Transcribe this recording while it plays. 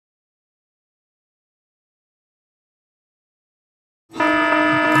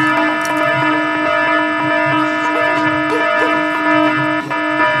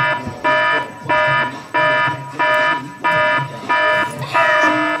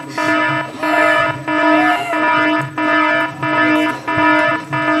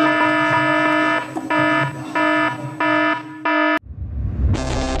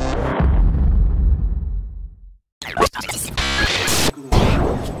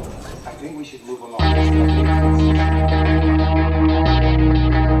think we should move along.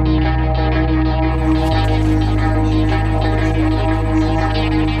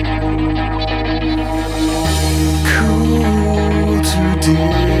 Cool to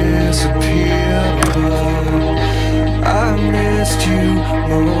disappear, but I missed you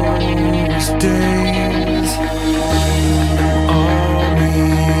most days. An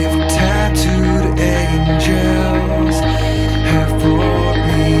army of tattooed angels have brought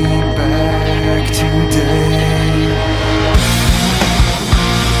me back today.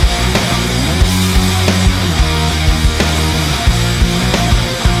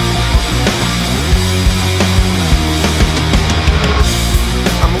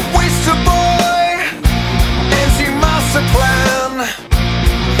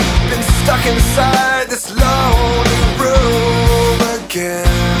 Stuck inside this lonely room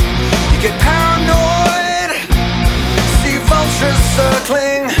again. You get paranoid, see vultures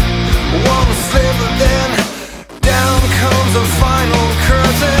circling one sliver, then down comes a final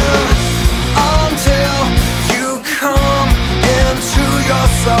curtain, until you come into your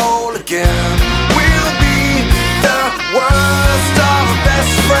soul again. We'll be the worst of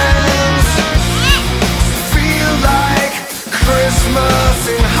best friends. Feel like Christmas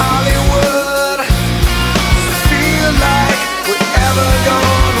in Hollywood. Feel like we're ever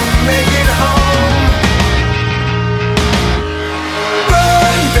gonna make it home.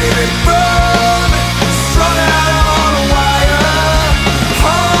 Run, baby, run. Strung out on a wire,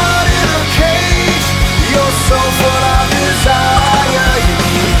 heart in a cage. You're so full of desire. You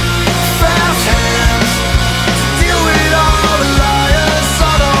need fast hands to deal with all the liars. So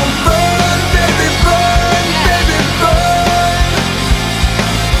don't burn, baby, burn, baby, burn.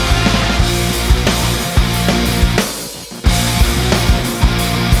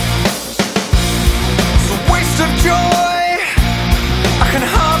 Of joy, I can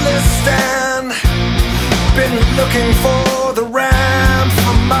hardly stand. Been looking for the